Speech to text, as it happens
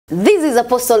This is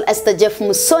Apostle Esther Jeff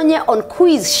Musonye on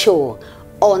Quiz Show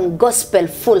on Gospel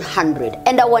Full 100.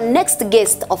 And our next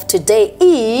guest of today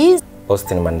is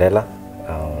Austin Mandela,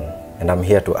 and I'm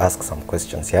here to ask some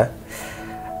questions here.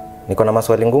 Niko na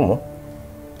maswali ngumu?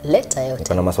 Leta yote.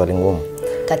 Niko na maswali ngumu.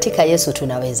 Katika Yesu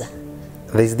tunaweza.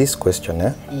 There is this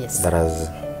question Yes. that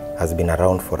has been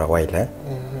around for a while.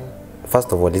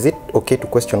 First of all, is it okay to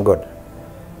question God?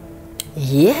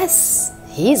 Yes.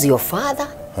 He is your father.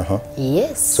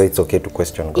 Yes. So it's okay to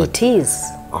question God? It is.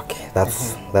 Okay,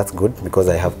 that's good because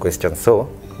I have questions. So,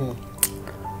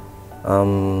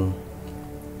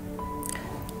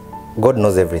 God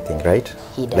knows everything, right?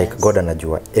 He does. Like God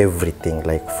anajua everything,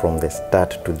 like from the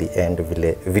start to the end,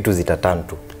 vile vitu zitatan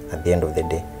to at the end of the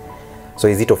day. So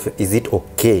is it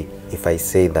okay if I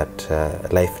say that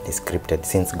life is scripted,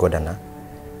 since God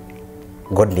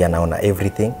ndiye anaona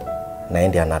everything na yeye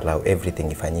ndiye anallow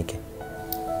everything ifanyike?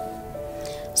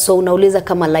 So unauliza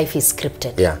kama life is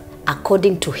scripted. Yeah.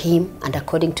 According to him and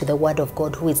according to the word of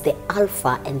God, who is the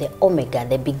Alpha and the Omega,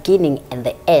 the beginning and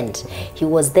the end. He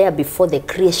was there before the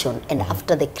creation, and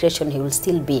after the creation he will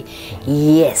still be.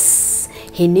 Yes.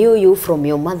 He knew you from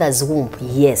your mother's womb.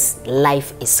 Yes.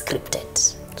 Life is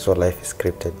scripted. So life is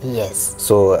scripted. Yes.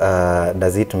 So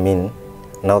does it mean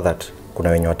now that kuna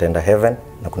wenye wataenda heaven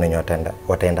na kuna wenye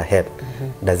wataenda hell?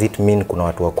 Does it mean kuna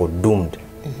watu wako doomed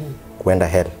kuenda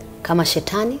hell? Kama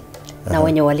shetani na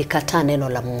wenye walikataa neno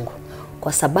la Mungu.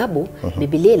 Kwa sababu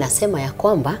Biblia inasema ya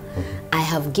kwamba I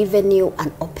have given you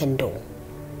an open door.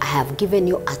 I have given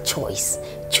you a choice.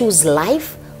 Choose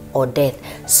life or death.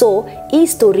 So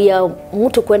historia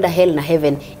mtu kwenda hell na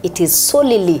heaven, it is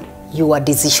solely your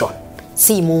decision.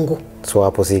 Si Mungu. So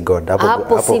hapo si God.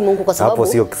 Hapo si Mungu kwa sababu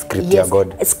hapo si script ya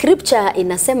God. Scripture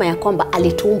inasema ya kwamba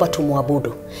alituumba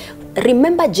tumuabudu.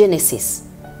 Remember Genesis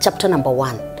chapter number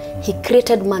 1. He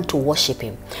created man to worship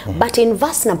him. But in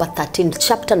verse number 13,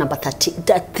 chapter number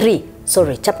 3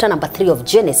 of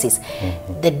Genesis,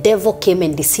 the devil came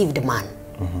and deceived man.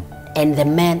 And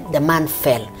the man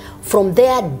fell. From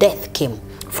there death came.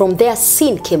 From there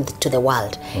sin came to the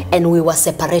world. And we were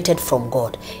separated from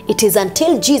God. It is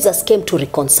until Jesus came to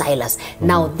reconcile us.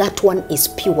 Now that one is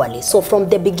purely. So from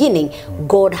the beginning,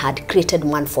 God had created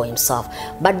man for himself.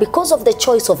 But because of the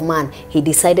choice of man, he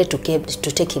decided to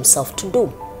take himself to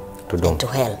doom. To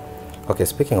hell. Okay,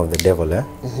 speaking of the devel,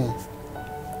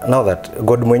 now that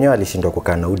God mwenyewe alishindwa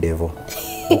kukaa na devil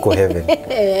huko heaven.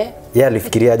 Yeye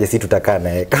alifikiria aje si tutakaa na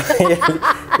yeye.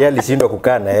 Yeye alishindwa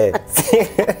kukaa na yeye.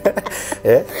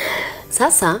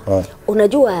 Sasa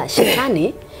unajua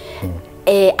shetani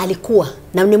alikuwa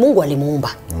na ni Mungu alimuumba.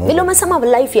 Vile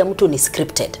umesema life ya mtu ni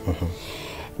scripted.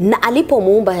 Na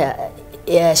alipomuumba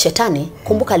shetani,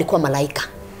 kumbuka alikuwa malaika.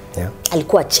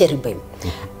 Alikuwa cherubim.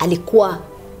 Alikuwa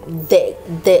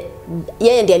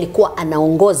yeye ndiye alikuwa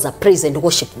anaongoza praise and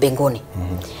worship mbinguni.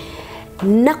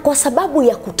 Na kwa sababu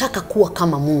ya kutaka kuwa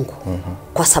kama Mungu,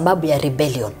 kwa sababu ya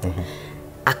rebellion,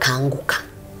 akaanguka.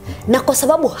 Na kwa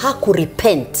sababu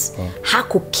hakurepent,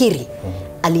 hakukiri,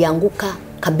 alianguka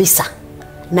kabisa.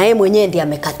 Na yeye mwenyewe ndiye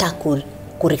amekataa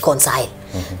kureconcile.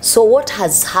 So what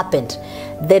has happened?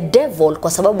 The devil,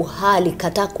 kwa sababu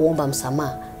alikataa kuomba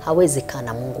msamaha, hawezi kaa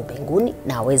na Mungu mbinguni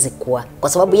na hawezi kuwa, kwa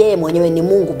sababu yeye mwenyewe ni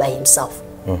Mungu by himself.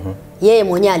 Yeye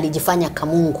mwenyewe alijifanya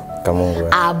kama Mungu.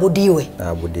 Aabudiwe,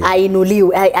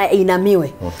 ainuliwe,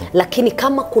 ainamiwe. Lakini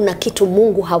kama kuna kitu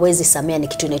Mungu hawezi samea ni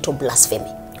kitu inaitwa blasphemy.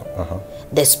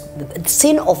 The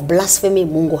sin of blasphemy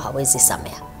Mungu hawezi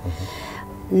samea.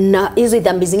 Na hizo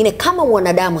dhambi zingine kama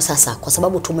mwanadamu sasa, kwa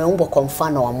sababu tumeumbwa kwa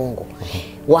mfano wa Mungu.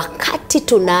 Wakati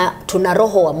tuna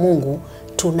roho wa Mungu,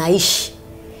 tunaishi.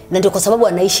 Na ndio kwa sababu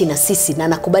anaishi na sisi na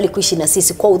anakubali kuishi na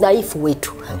sisi kwa udhaifu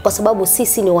wetu. Kwa sababu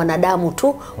sisi ni wanadamu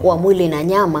tu wa mwili na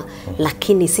nyama,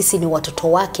 lakini sisi ni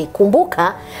watoto wake.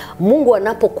 Kumbuka Mungu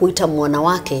anapokuita mwana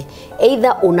wake,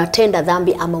 either unatenda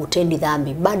dhambi ama utendi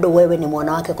dhambi, bado wewe ni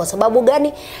mwana wake. Kwa sababu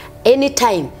gani?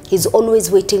 Anytime he's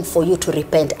always waiting for you to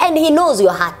repent, and he knows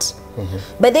your heart.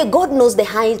 But then God knows the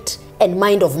heart and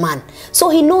mind of man. So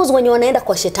he knows when you wanaenda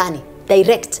kwa shetani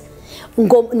direct,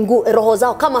 roho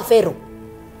zao kama Pharaoh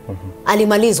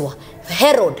alimalizwa.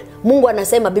 Herod, Mungu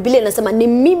anasema, Biblia inasema ni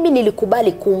mimi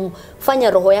nilikubali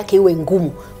kumfanya roho yake iwe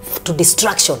ngumu to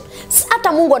destruction.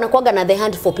 Hata Mungu anakuaga na the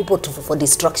hand for people for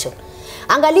destruction.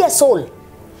 Angalia Saul,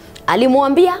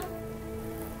 alimwambia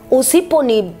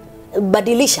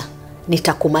usiponibadilisha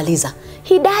nitakumaliza.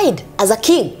 He died as a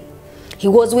king. He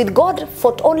was with God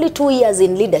for only 2 years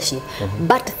in leadership,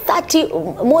 but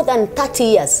more than 30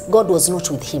 years God was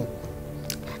not with him.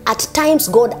 At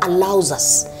times God allows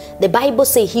us. The Bible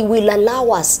says he will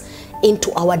allow us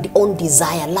into our own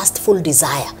desire, lustful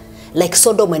desire. like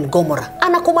Sodom and Gomorrah.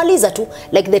 Anakumaliza tu,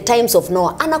 like the times of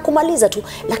Noah. Anakumaliza tu,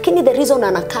 lakini the reason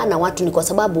anakaa na watu ni kwa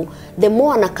sababu, the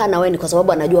more anakaa na wewe ni kwa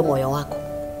sababu anajua moyo wako.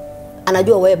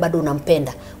 Anajua wewe bado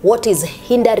unampenda. What is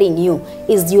hindering you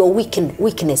is your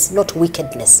weakness, not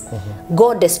wickedness.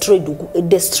 God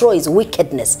destroys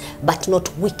wickedness, but not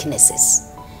weaknesses.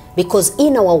 Because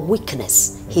in our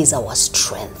weakness, he is our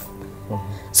strength.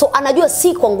 So anajua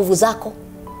si kwa nguvu zako,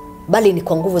 bali ni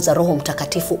kwa nguvu za Roho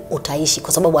Mtakatifu utaishi,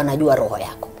 kwa sababu anajua roho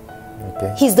yako. Okay.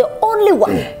 He's the only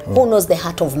one who knows the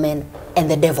heart of men and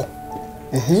the devil.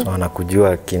 So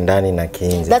anakujua kindani na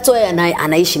kiinje. That's why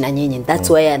anaishi na nyinyi. That's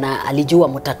why alijua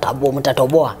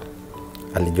mtatoboa.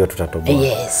 Alijua tutatoboa.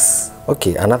 Yes.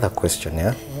 Okay, another question,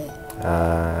 yeah.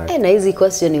 Na hizi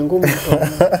question ni ngumu.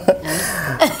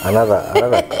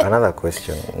 another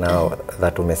question. Now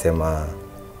that umesema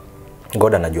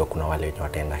God anajua kuna wale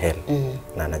wataenda hell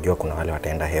na anajua kuna wale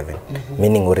wataenda heaven.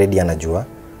 Meaning already anajua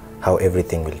how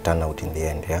everything will turn out in the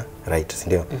end, yeah? Right, si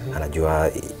ndio? Anajua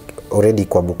already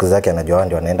kwa book zake anajua hao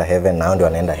ndio wanaenda heaven na hao ndio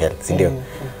wanaenda hell, si ndio?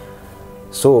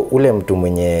 So ule mtu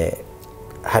mwenye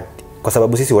kwa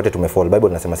sababu sisi wote tumefall, Bible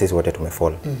inasema sisi wote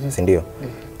tumefall, si ndio?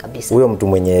 Kabisa. Huyo mtu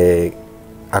mwenye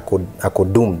ako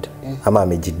doomed ama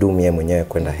amejidoom yeye mwenyewe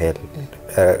kwenda hell.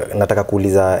 Nataka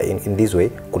kuuliza in this way,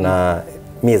 kuna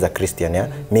mimi as a Christian, yeah?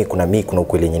 Kuna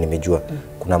ukweli yenye nimejua.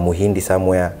 Kuna Muhindi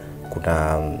somewhere,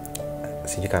 kuna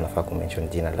sijui kana nafaa kumention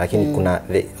jina, lakini kuna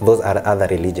those are other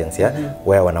religions, yeah?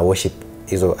 Where wana worship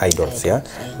hizo idols, yeah?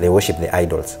 They worship the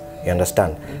idols. You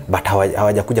understand? But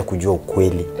hawajakuja kujua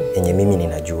ukweli yenye mimi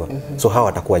ninajua. So hawa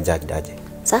watakuwa judged aje?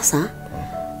 Sasa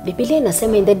Biblia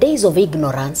inasema in the days of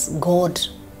ignorance God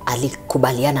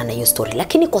alikubaliana na hiyo story,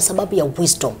 lakini kwa sababu ya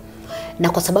wisdom na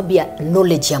kwa sababu ya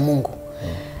knowledge ya Mungu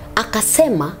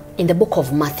akasema in the book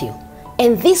of Matthew,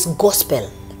 and this gospel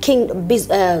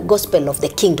gospel of the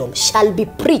kingdom shall be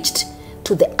preached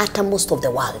to the uttermost of the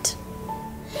world.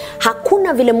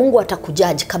 Hakuna vile Mungu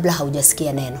atakujaji kabla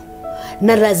haujasikia neno,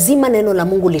 na lazima neno la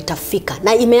Mungu litafika,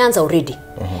 na imeanza already.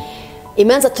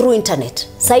 Imeanza through internet.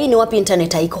 Sasa ni wapi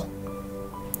internet haiko?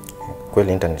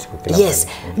 Kweli internet kila yes,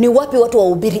 ni wapi watu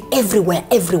wahubiri?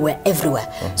 Everywhere.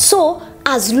 So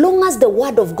as long as the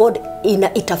word of God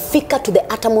itafika to the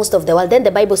uttermost of the world, then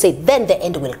the Bible says then the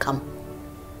end will come.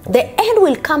 The end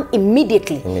will come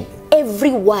immediately.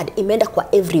 Every word imeenda kwa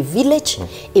every village,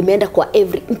 imeenda kwa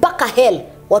every mpaka hell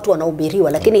watu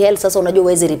wanahubiriwa, lakini hell sasa unajua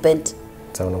huwezi repent.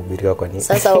 Sasa unahubiriwa kwa nini?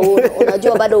 Sasa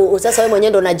unajua bado sasa wewe mwenyewe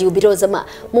ndo unajihubiria unasema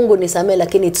Mungu nisamee,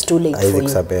 lakini it's too late for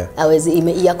you. Hawezi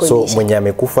yako so mwenye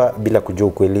amekufa bila kujua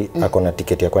ukweli ako na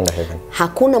tiketi ya kwenda heaven.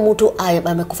 Hakuna mtu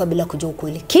amekufa bila kujua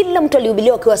ukweli. Kila mtu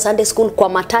alihubiriwa kwa Sunday school, kwa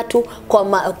matatu,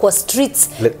 kwa streets,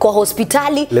 kwa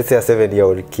hospitali. Let's say a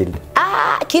 7-year-old kid.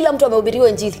 Kila mtu amehubiriwa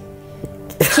injili.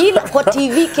 Kwa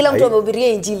TV kila mtu amehubiriwa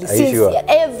injili.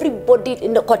 Everybody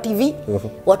kwa TV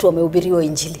watu wamehubiriwa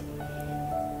injili.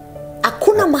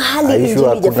 Hakuna mahali injili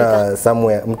haijafika.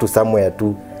 Kuna mtu somewhere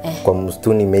tu kwa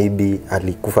mstuni maybe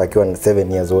alikufa akiwa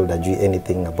 7 years old, ajui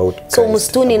anything about Christ. So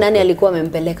mstuni nani alikuwa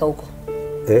amempeleka huko?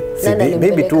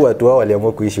 Maybe tu watu hao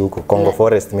waliamua kuishi huko Congo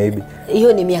Forest maybe.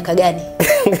 Hiyo ni miaka gani?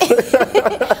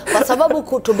 Kwa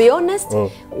sababu to be honest,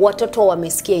 watoto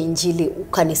wamesikia injili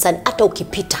kanisani, hata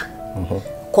ukipita.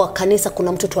 Kwa kanisa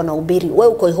kuna mtoto anahubiri, wewe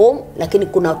uko home lakini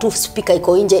kuna tu speaker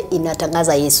iko nje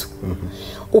inatangaza Yesu.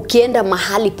 Ukienda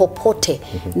mahali popote,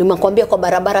 nimekwambia kwa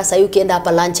barabara sasa ukienda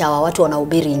hapa lunch hawa watu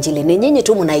wanahubiri injili. Ni nyinyi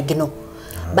tu mna ignore.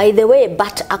 By the way,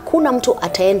 but hakuna mtu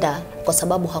ataenda kwa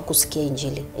sababu hakusikia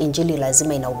injili. Injili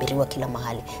lazima inahubiriwa kila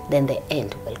mahali. Then the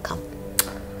end will come.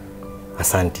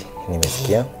 Asante,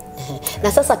 nimesikia.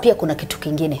 Na sasa pia kuna kitu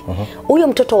kingine. Huyo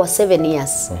mtoto wa 7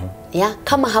 years,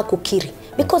 kama hakukiri,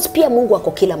 because pia Mungu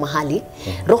ako kila mahali,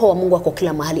 Roho wa Mungu ako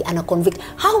kila mahali, ana convict.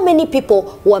 How many people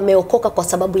wameokoka kwa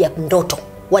sababu ya ndoto?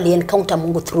 Wali encounter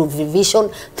Mungu through vision,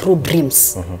 through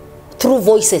dreams, through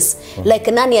voices.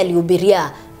 Like nani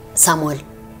alihubiria Samuel?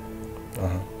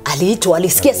 Aliitwa,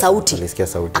 alisikia sauti.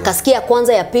 Akasikia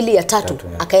kwanza, ya pili, ya tatu.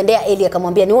 Akaendea Eli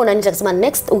akamwambia ni wewe unaniita? Akasema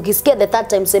next ukisikia the third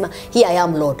time sema here I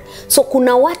am Lord. So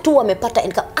kuna watu wamepata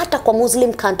hata kwa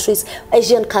Muslim countries,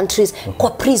 Asian countries, kwa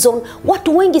prison,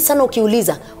 watu wengi sana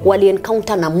ukiuliza wali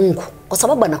encounter na Mungu kwa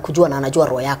sababu anakujua na anajua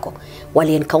roho yako.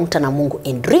 Wali encounter na Mungu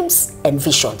in dreams and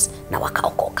visions na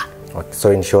wakaokoka. Okay.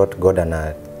 So in short, God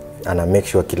ana make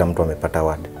sure kila mtu amepata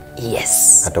word.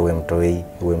 Yes. Hata uwe mtoi,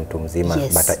 uwe mtu mzima,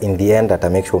 but in the end ata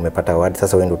make sure umepata word.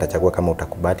 Sasa wewe ndio utachagua kama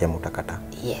utakubali ama utakataa.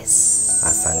 Yes.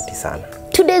 Asante sana.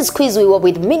 Today's quiz we were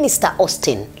with Minister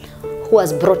Austin, who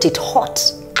has brought it hot.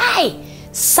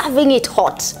 Serving it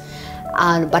hot.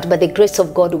 But by the grace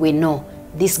of God we know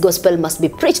this gospel must be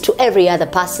preached to every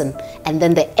other person, and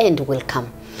then the end will come.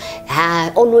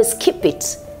 Always keep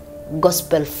it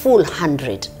Gospel Full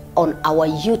 100 on our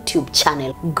YouTube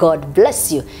channel. God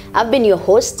bless you. I've been your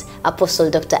host, Apostle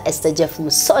Dr. Esther Jeff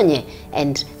Musonye,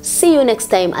 and see you next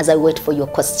time as I wait for your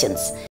questions.